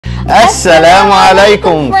Assalamu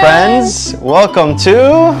alaikum, friends. Welcome to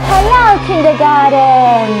Halal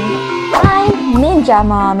Kindergarten. I'm Ninja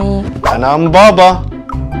Mommy. And I'm Baba.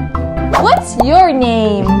 What's your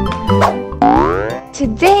name?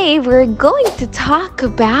 Today we're going to talk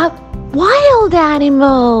about wild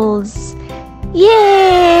animals.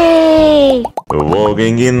 Yay! We're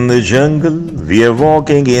walking in the jungle, we are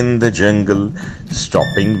walking in the jungle,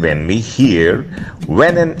 stopping when we hear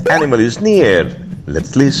when an animal is near.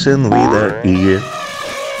 Let's listen with our ear.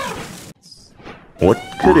 What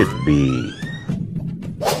could it be?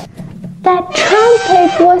 That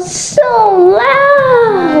trumpet was so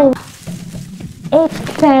loud.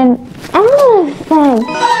 It's an elephant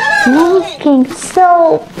walking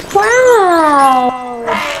so proud.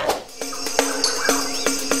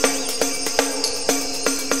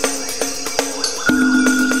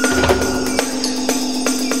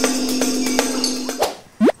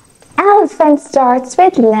 Elephant starts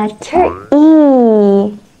with letter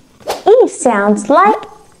E. E sounds like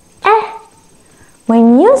eh.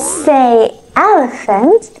 When you say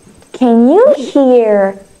elephant, can you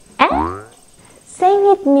hear eh? Say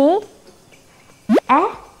with me.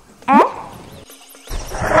 Eh, eh.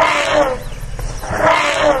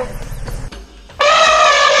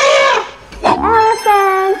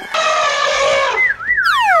 Elephant.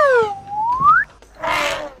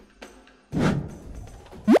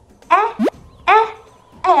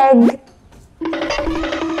 Egg.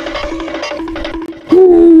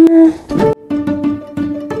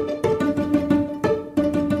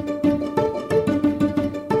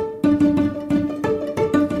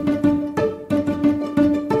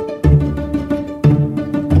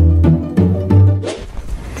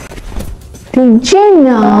 Did you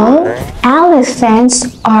know elephants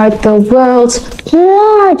are the world's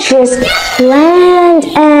largest land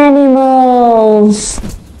animals?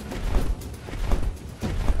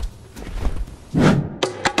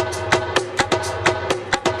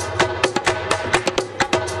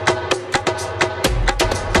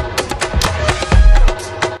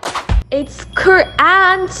 It's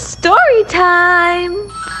Quran story time!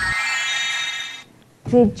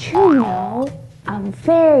 Did you know a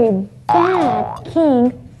very bad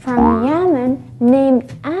king from Yemen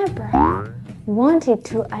named Abraham wanted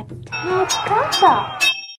to attack Gaza?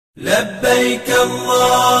 لبيك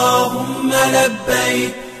اللهم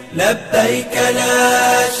لبيك لبيك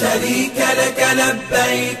لا شريك لك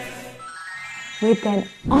لبيك. With an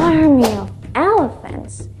army of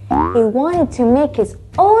elephants, he wanted to make his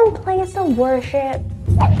own place of worship.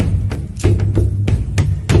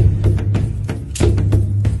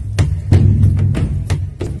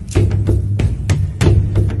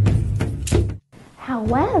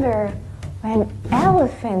 However, when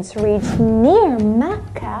elephants reached near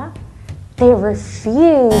Mecca, they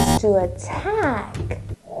refused to attack.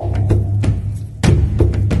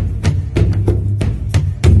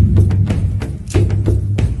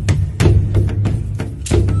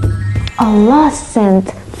 Allah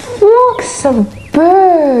sent flocks of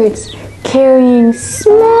birds carrying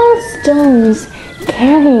small stones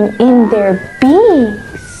carrying in their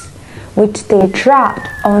beaks, which they dropped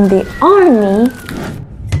on the army.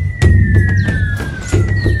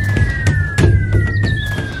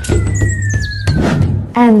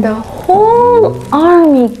 And the whole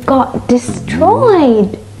army got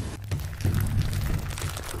destroyed.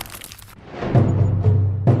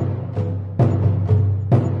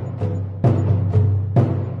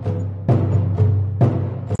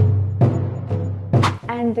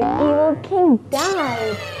 And the evil king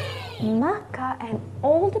died. Mecca and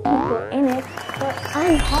all the people in it were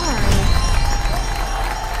unharmed.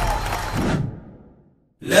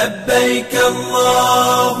 لبيك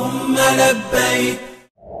اللهم لبيك.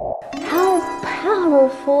 How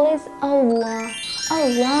powerful is Allah?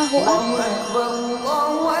 Allahu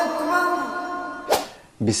Akbar.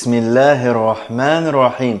 بسم الله الرحمن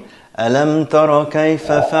الرحيم. ألم تر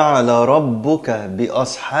كيف فعل ربك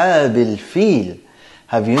بأصحاب الفيل?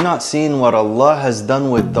 Have you not seen what Allah has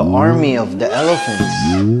done with the army of the elephants?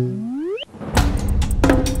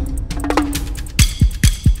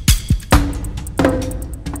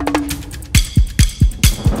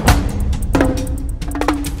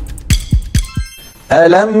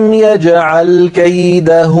 ألم يجعل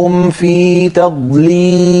كيدهم في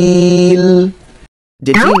تضليل.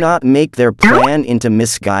 Did he not make their plan into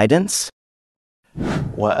misguidance?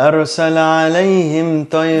 وأرسل عليهم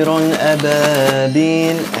طيرا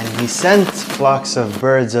أبابيل, and he sent flocks of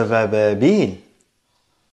birds of Ababil.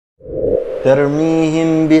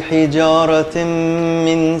 ترميهم بحجارة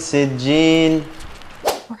من سجيل.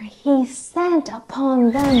 For he sent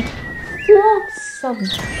upon them flocks of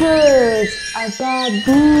birds, a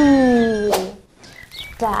baboon,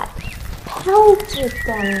 that pelted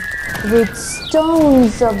them with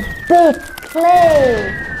stones of big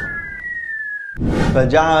clay.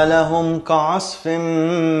 فجعلهم كعصف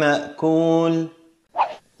مأكول.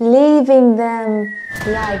 Leaving them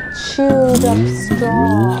like chewed up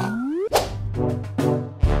straw.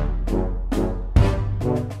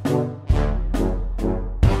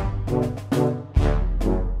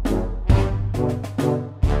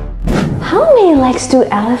 How many legs do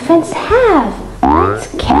elephants have? Let's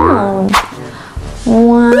count.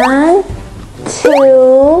 1,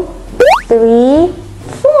 2, 3,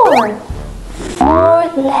 4. 4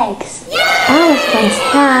 legs. Elephants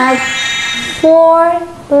have 4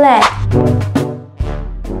 legs.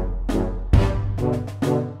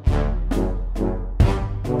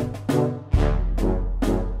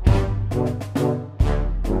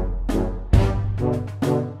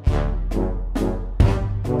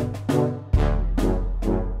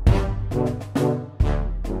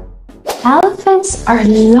 Elephants are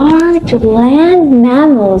large land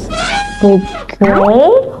mammals with gray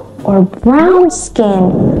or brown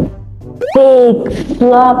skin, big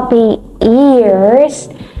floppy ears,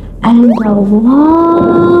 and a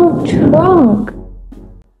long trunk.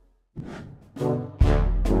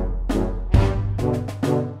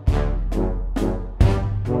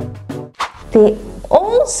 They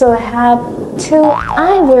also have 2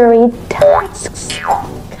 ivory tusks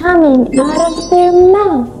coming out of their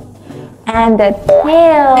mouth and a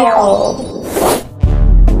tail.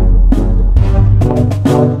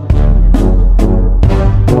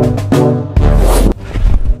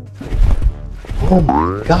 Oh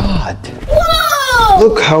my God! Whoa!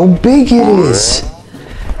 Look how big it is!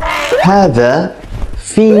 هذا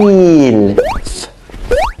فيل.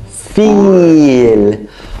 فيل.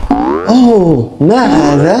 Oh, ما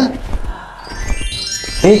هذا؟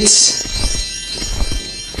 It's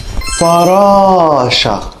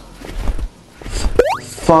فراشة.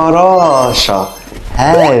 فراشة.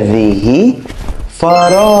 هذه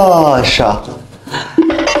فراشة.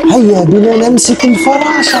 هيا بنا نمسك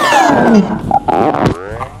الفراشة.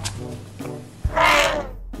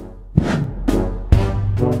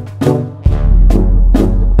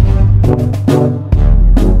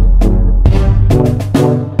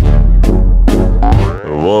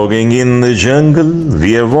 Walking in the jungle,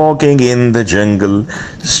 we are walking in the jungle,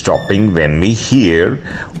 stopping when we hear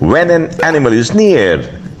when an animal is near.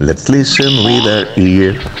 Let's listen with our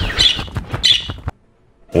ear.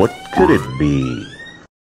 What could it be?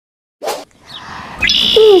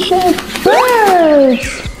 These are birds!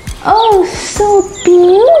 Oh, so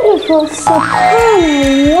beautiful,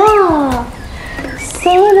 subhanallah!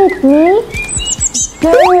 Say with me,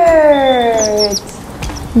 birds,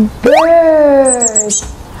 birds.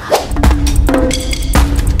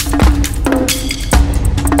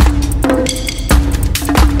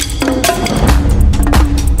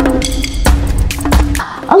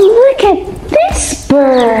 Oh, look at this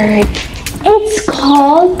bird! It's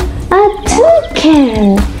called a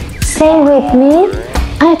toucan. Say with me,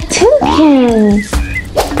 a toucan.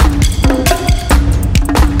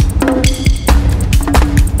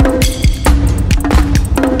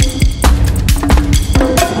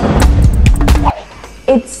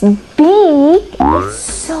 Its beak is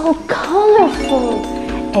so colorful.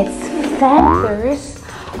 Its feathers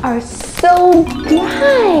are so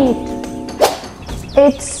bright.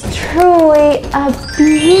 It's truly a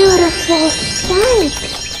beautiful sight.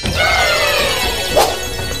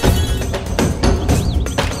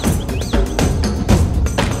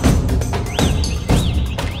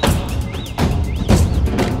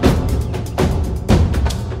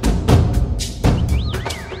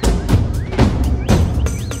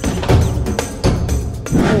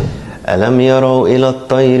 ألم يروا إلى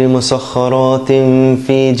الطير مسخرات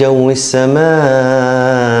في جو السماء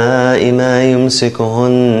ما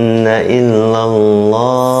يمسكهن إلا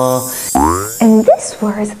الله. In this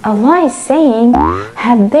verse, Allah is saying,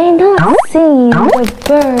 have they not seen the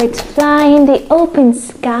birds fly in the open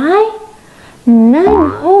sky?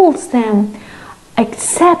 None holds them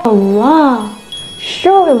except Allah.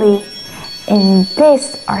 Surely, in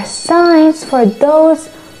this are signs for those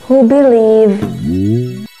who believe.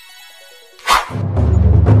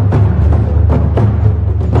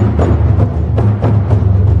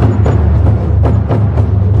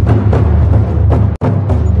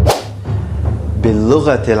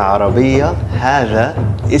 باللغة العربية هذا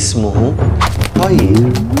اسمه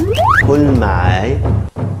طير. قل معي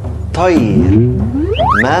طير.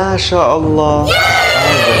 ما شاء الله،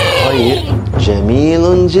 هذا الطير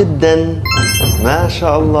جميل جدا. ما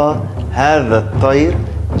شاء الله، هذا الطير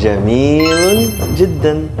جميل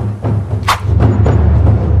جدا.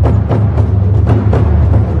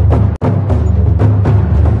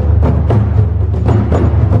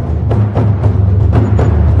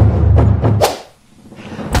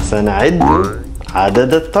 سنعد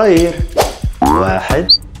عدد الطير. 1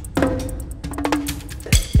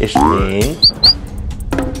 2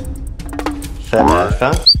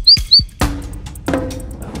 3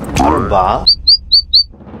 4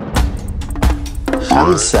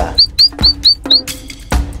 5.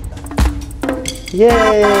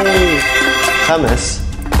 ياي 5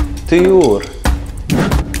 طيور.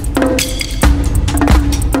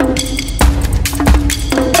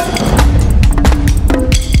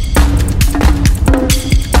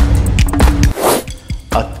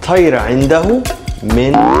 الطير عنده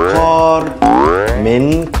منقار.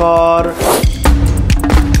 منقار.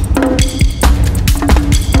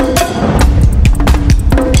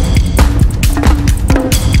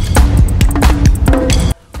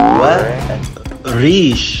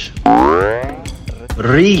 وريش.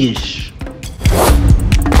 ريش.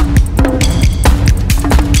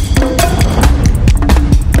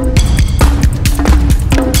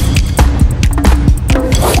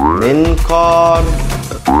 منقار.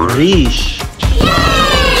 ريش.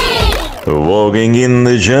 Walking in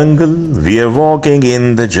the jungle, we are walking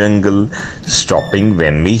in the jungle, stopping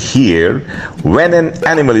when we hear when an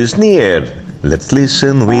animal is near. Let's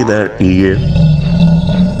listen with our ear.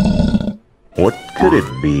 What could it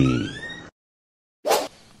be?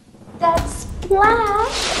 That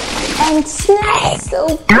splash and snap so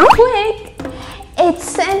quick.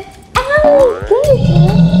 It's an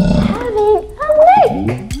alligator having a lick.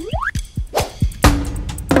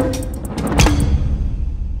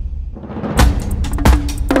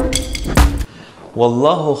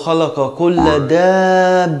 والله خلق كل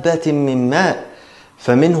دابة من ماء،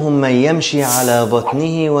 فمنهم من يمشي على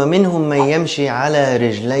بطنه، ومنهم من يمشي على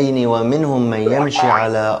رجلين، ومنهم من يمشي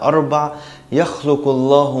على 4. يخلق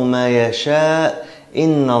الله ما يشاء،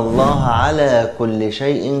 إن الله على كل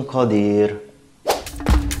شيء قدير.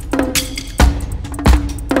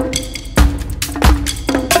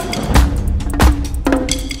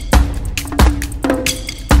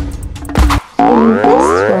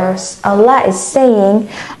 Allah is saying,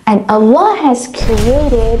 and Allah has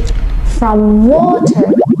created from water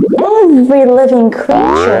every living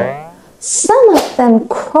creature. Some of them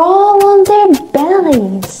crawl on their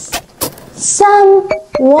bellies. Some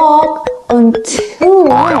walk on 2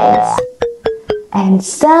 legs. And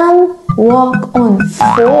some walk on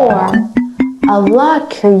 4. Allah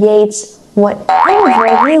creates whatever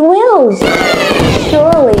He wills.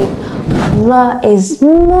 Surely Allah is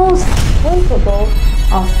most capable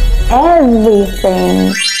of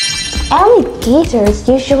everything. Alligators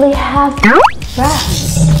usually have rough,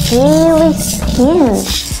 scaly skin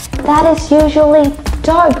that is usually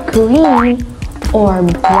dark green or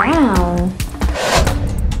brown.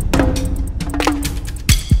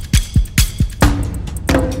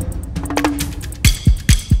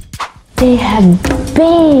 They have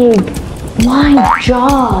big, wide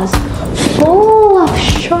jaws full of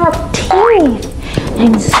sharp teeth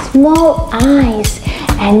and small eyes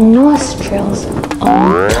and nostrils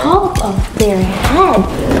on top of their head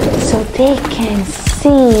so they can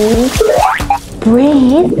see,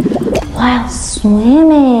 breathe while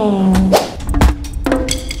swimming.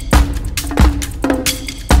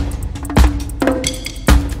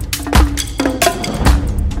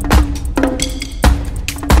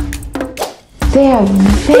 They are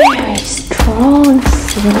very strong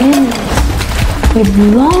swimmers with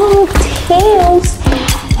long tails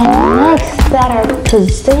and legs that are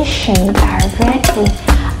positioned directly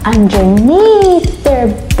underneath their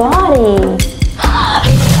body.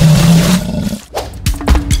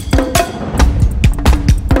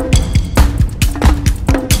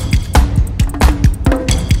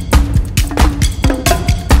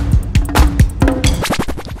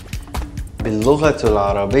 باللغة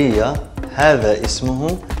العربية هذا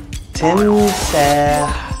اسمه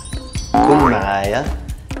تمساح. قل معايا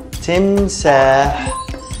تمساح.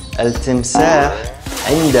 التمساح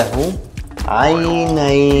عنده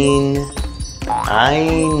عينين.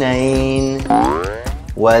 عينين.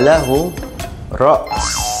 وله رأس.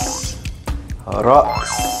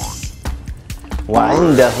 رأس.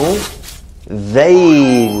 وعنده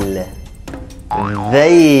ذيل.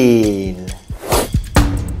 ذيل.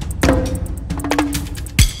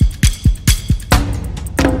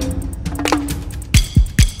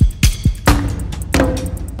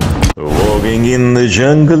 Walking in the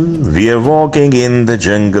jungle, we are walking in the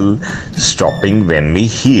jungle, stopping when we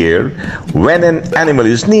hear when an animal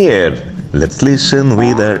is near. Let's listen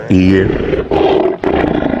with our ear.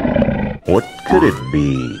 could it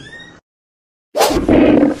be?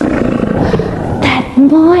 That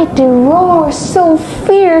mighty roar, so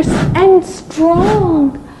fierce and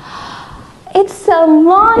strong. It's a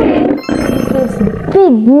lion with this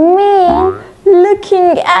big mane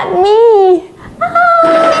looking at me.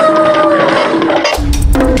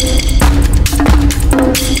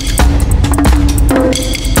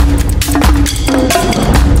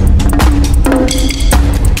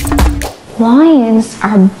 Lions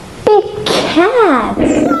are big cats.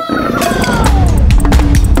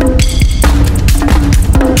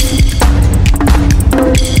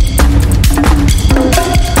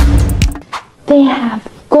 They have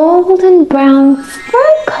golden brown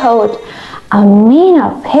fur coat, a mane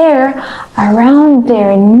of hair around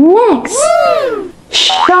their necks,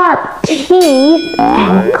 sharp teeth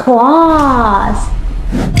and claws.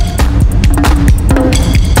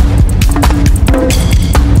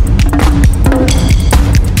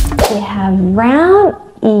 They have round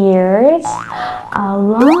ears, a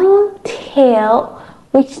long tail,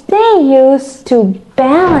 which they use to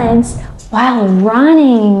balance while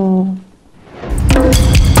running.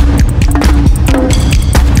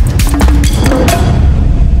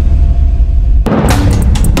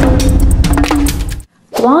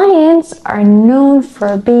 Lions are known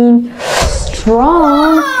for being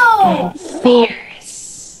strong and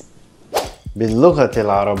fierce. باللغة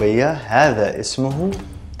العربية هذا اسمه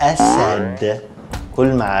أسد.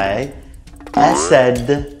 قل معاي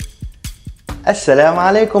أسد. السلام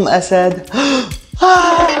عليكم أسد.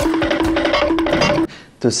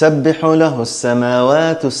 تسبح له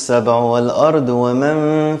السماوات السبع والأرض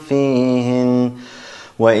ومن فيهن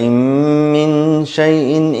وإن من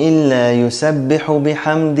شيء إلا يسبح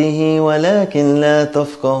بحمده ولكن لا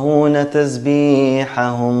تفقهون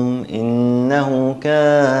تسبيحهم إنه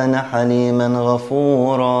كان حليما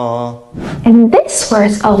غفورا. In this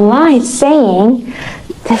verse, Allah is saying,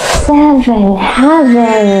 the seven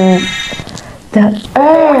heavens, the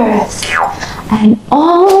earth, and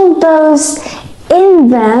all those in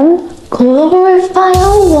them glorify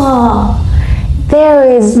Allah. There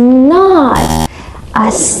is not a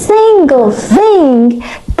single thing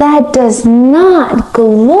that does not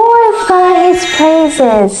glorify His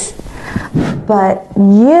praises. But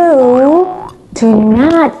you do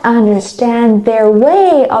not understand their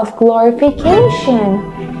way of glorification.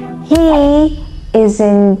 He is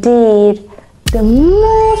indeed the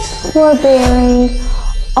most forbearing,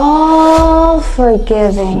 all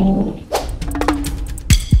forgiving.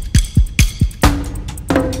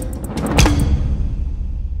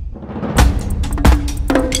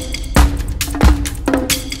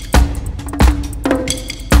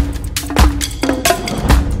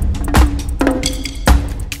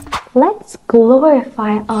 Let's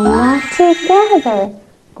glorify Allah together.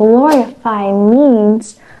 Glorify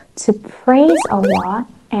means to praise Allah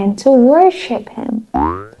and to worship Him.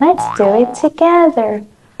 Let's do it together.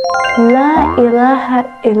 La ilaha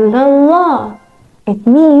illallah. It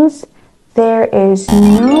means there is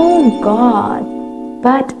no God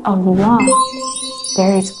but Allah.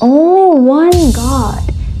 There is only one God,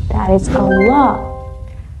 that is Allah.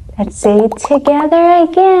 Let's say it together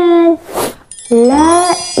again.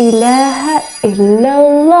 La ilaha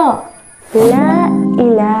illallah. La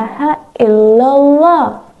ilaha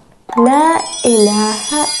illallah. La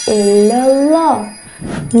ilaha illallah.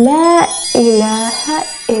 La ilaha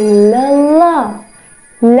illallah.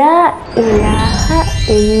 La ilaha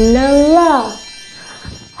illallah.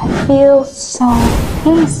 I feel so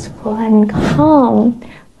peaceful and calm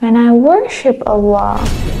when I worship Allah.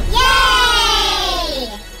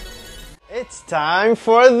 It's time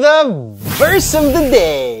for the verse of the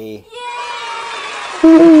day.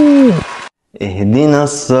 اهدنا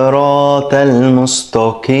الصراط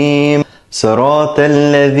المستقيم صراط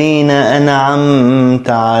الذين أنعمت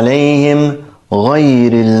عليهم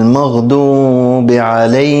غير المغضوب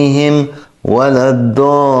عليهم ولا الضالين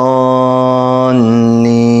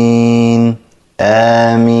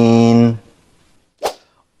آمين.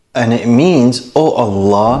 And it means, O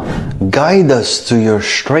Allah, guide us to your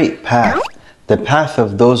straight path, the path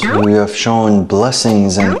of those who you have shown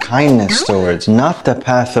blessings and kindness towards, not the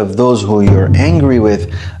path of those who you're angry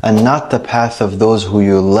with, and not the path of those who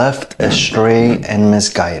you left astray and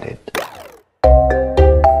misguided.